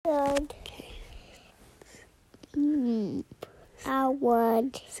I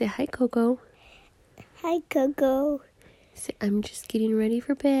want. Say hi, Coco. Hi, Coco. Say, I'm just getting ready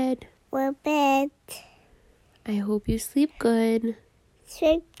for bed. We're bed. I hope you sleep good.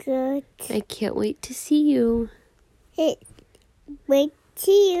 So good. I can't wait to see you. Wait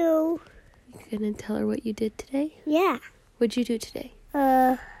to you. You gonna tell her what you did today? Yeah. What'd you do today?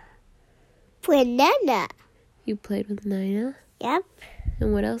 Banana. You played with Nina? Yep.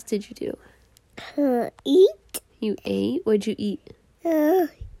 And what else did you do? Eat. You ate? What'd you eat?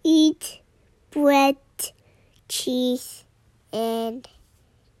 Eat bread, cheese, and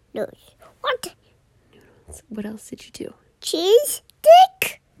noodles. What? What else did you do? Cheese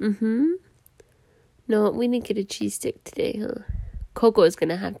stick? Mm-hmm. No, we didn't get a cheese stick today, huh? Coco is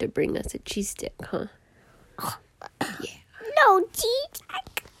gonna have to bring us a cheese stick, huh? Yeah. No cheese. I'm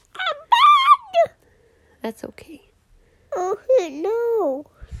bad. That's okay. Oh, no.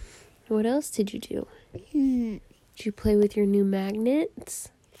 What else did you do? Did you play with your new magnets?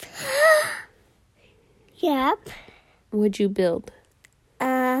 Yep. What'd you build?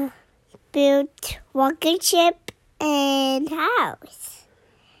 Built rocket ship and house.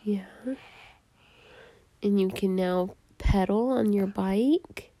 Yeah. And you can now pedal on your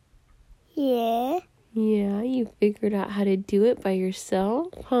bike? Yeah. Yeah, you figured out how to do it by yourself,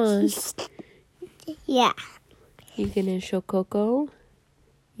 huh? Yeah. You gonna show Coco?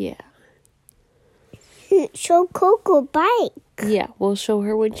 Yeah. Show Coco bike. Yeah, we'll show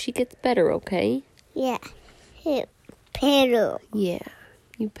her when she gets better, okay? Yeah. Pedal. Yeah.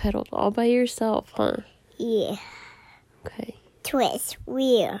 You pedaled all by yourself, huh? Yeah. Okay. Twist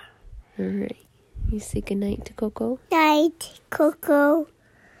wheel. All right. You say goodnight to Coco. Night, Coco.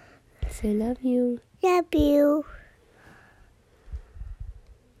 Say love you. Love you.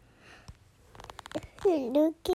 Look